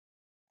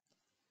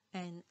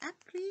An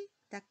ugly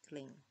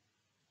duckling.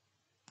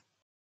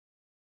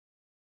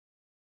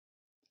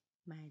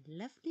 My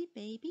lovely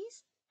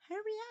babies,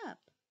 hurry up,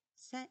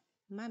 said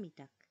Mummy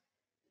Duck.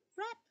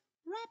 Rap,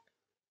 rap,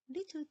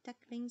 little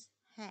ducklings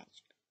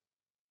hatched.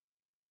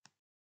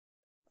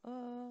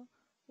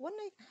 One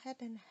egg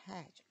hadn't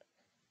hatched.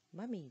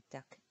 Mummy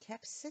Duck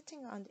kept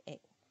sitting on the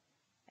egg.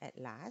 At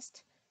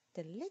last,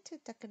 the little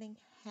duckling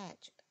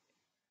hatched,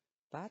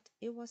 but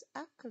it was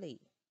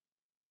ugly.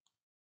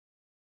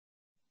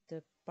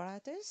 The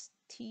brothers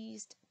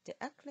teased the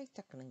ugly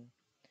duckling.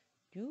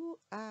 You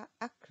are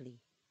ugly.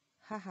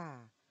 Ha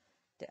ha.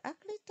 The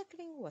ugly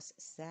duckling was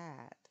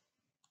sad.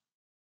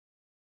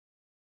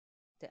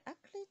 The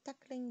ugly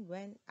duckling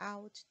went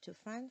out to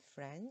find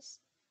friends.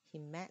 He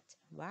met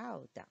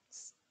wild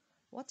ducks.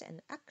 What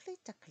an ugly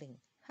duckling!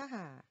 Ha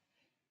ha!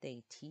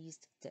 They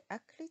teased the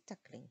ugly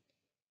duckling.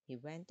 He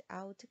went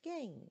out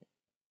again.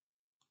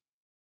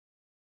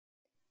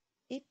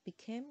 It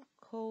became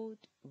cold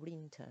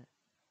winter.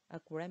 A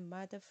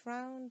grandmother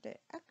found the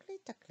ugly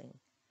duckling.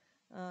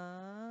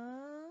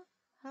 Ah,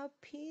 how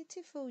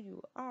pitiful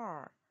you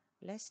are!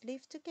 Let's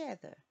live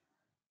together.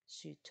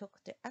 She took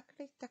the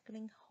ugly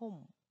duckling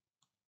home.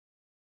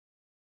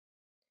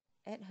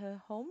 At her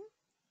home,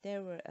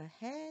 there were a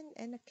hen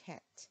and a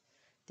cat.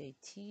 They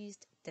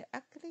teased the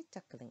ugly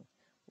duckling.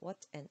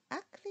 What an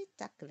ugly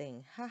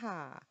duckling! Ha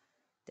ha!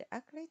 The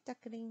ugly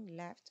duckling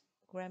left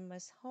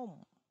Grandma's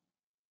home.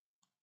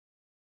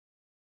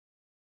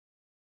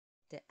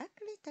 The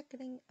ugly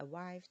duckling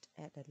arrived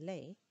at the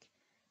lake.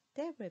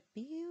 There were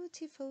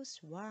beautiful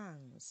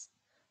swans.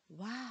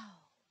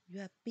 Wow, you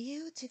are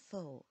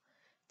beautiful!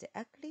 The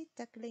ugly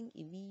duckling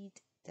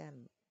envied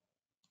them.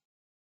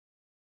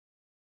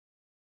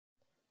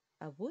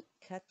 A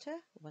woodcutter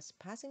was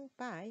passing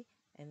by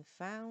and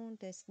found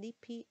the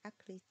sleepy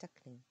ugly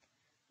duckling.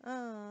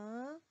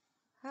 Ah,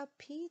 how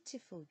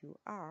pitiful you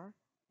are!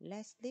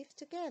 Let's live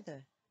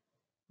together.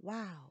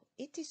 Wow,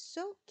 it is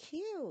so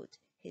cute,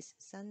 his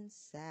son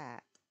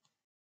said.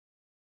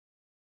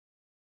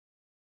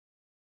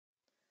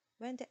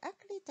 When the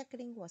ugly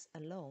duckling was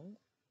alone,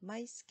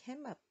 mice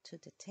came up to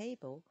the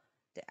table.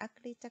 The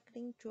ugly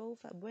duckling drove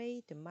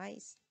away the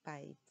mice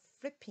by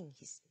flipping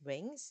his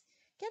wings.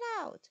 Get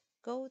out!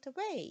 Go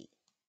away!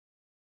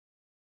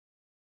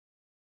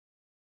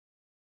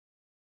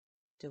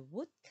 The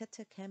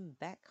woodcutter came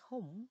back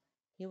home.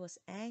 He was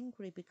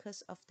angry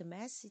because of the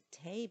messy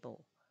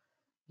table.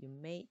 You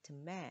made a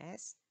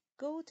mess.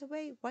 Go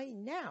away right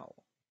now.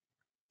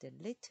 The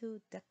little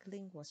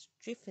duckling was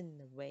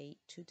driven away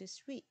to the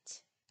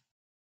street.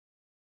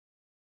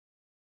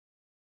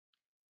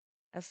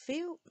 A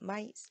few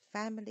mice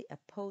family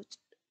approached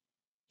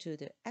to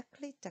the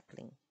ugly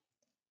duckling.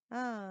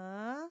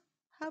 Ah,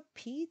 how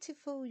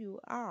pitiful you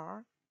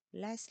are!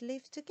 Let's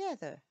live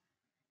together.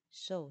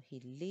 So he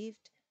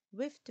lived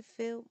with the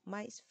few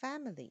mice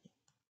family.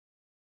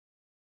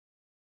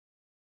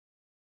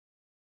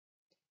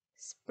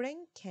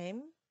 Spring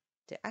came.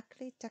 The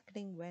ugly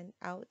duckling went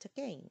out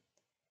again.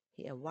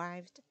 He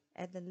arrived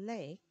at the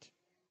lake.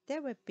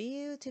 There were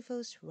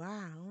beautiful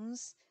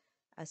swans.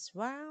 A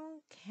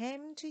swan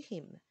came to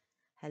him.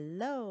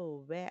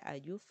 Hello, where are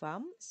you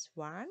from,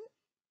 swan?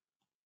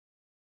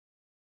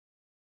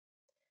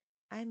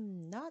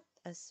 I'm not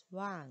a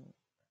swan.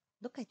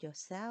 Look at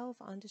yourself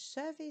on the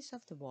surface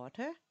of the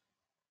water.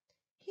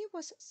 He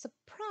was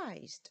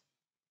surprised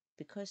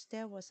because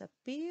there was a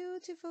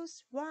beautiful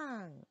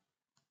swan.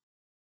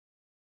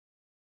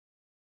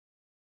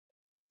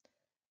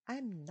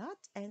 I'm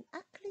not an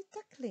ugly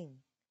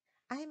duckling.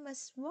 I'm a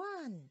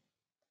swan.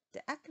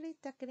 The ugly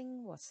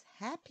duckling was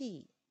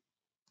happy.